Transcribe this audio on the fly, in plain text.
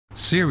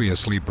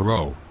Seriously,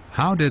 bro,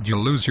 how did you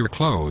lose your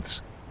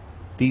clothes?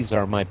 These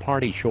are my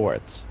party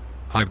shorts.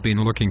 I've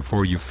been looking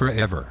for you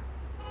forever.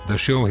 The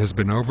show has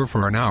been over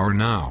for an hour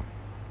now.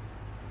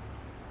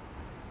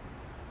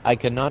 I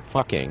cannot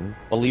fucking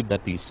believe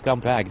that these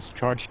scumbags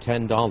charge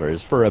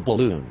 $10 for a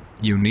balloon.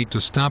 You need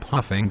to stop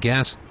huffing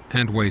gas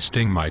and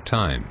wasting my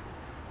time.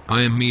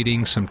 I am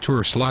meeting some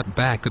tour slot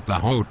back at the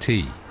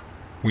hotel.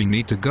 We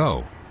need to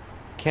go.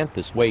 Can't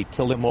this wait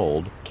till I'm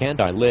old? Can't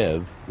I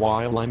live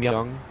while I'm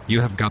young?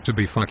 You have got to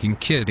be fucking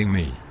kidding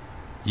me.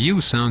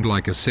 You sound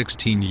like a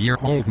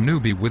 16-year-old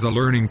newbie with a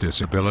learning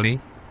disability.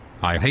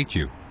 I hate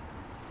you.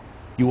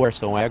 You are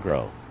so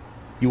aggro.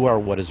 You are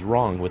what is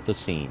wrong with the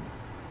scene.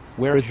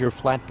 Where is your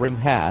flat brim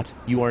hat?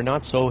 You are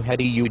not so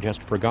heady, you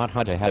just forgot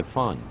how to have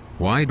fun.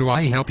 Why do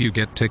I help you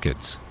get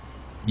tickets?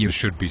 You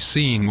should be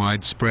seeing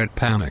widespread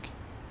panic.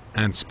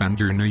 And spend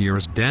your New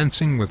Year's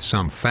dancing with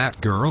some fat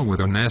girl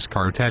with a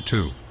NASCAR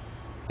tattoo.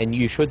 And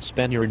you should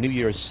spend your New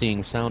Year's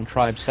seeing Sound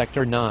Tribe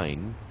Sector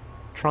 9.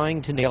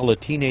 Trying to nail a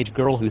teenage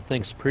girl who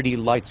thinks Pretty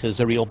Lights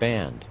is a real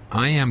band.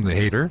 I am the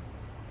hater?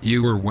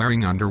 You were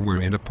wearing underwear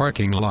in a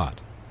parking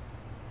lot.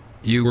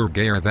 You were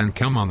gayer than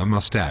cum on a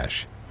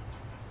mustache.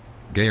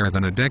 Gayer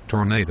than a deck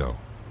tornado.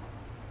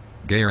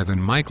 Gayer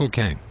than Michael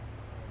Caine.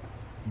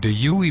 Do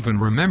you even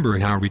remember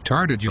how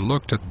retarded you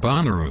looked at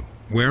Bonnaroo,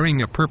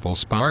 wearing a purple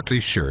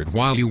sparkly shirt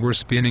while you were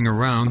spinning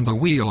around the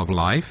wheel of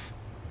life?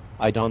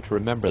 I don't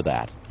remember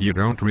that. You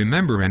don't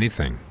remember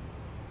anything.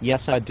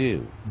 Yes, I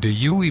do. Do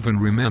you even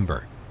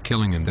remember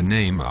Killing in the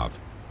Name of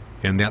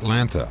in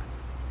Atlanta?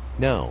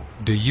 No.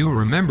 Do you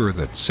remember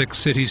that Six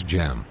Cities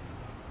gem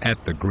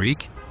at the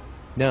Greek?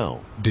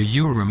 No. Do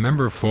you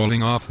remember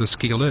falling off the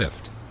ski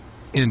lift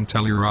in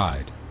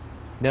Telluride?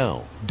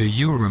 No. Do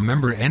you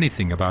remember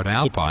anything about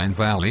Alpine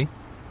Valley?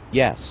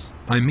 Yes.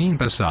 I mean,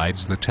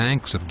 besides the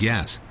tanks of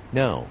gas.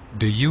 No.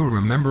 Do you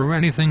remember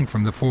anything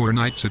from the 4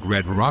 nights at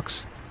Red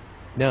Rocks?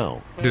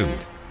 No. Dude,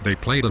 they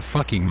played a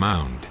fucking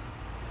mound.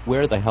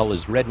 Where the hell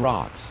is Red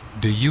Rocks?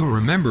 Do you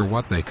remember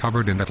what they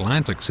covered in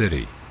Atlantic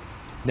City?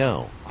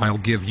 No. I'll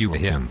give you a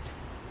hint.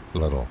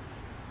 Little.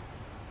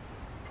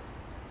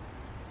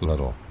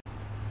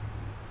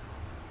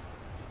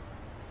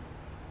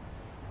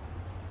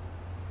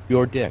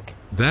 Your dick.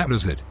 That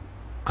is it.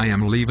 I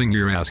am leaving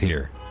your ass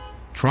here.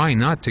 Try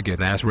not to get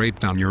ass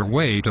raped on your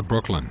way to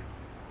Brooklyn.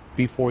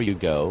 Before you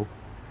go,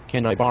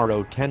 can I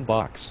borrow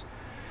 $10?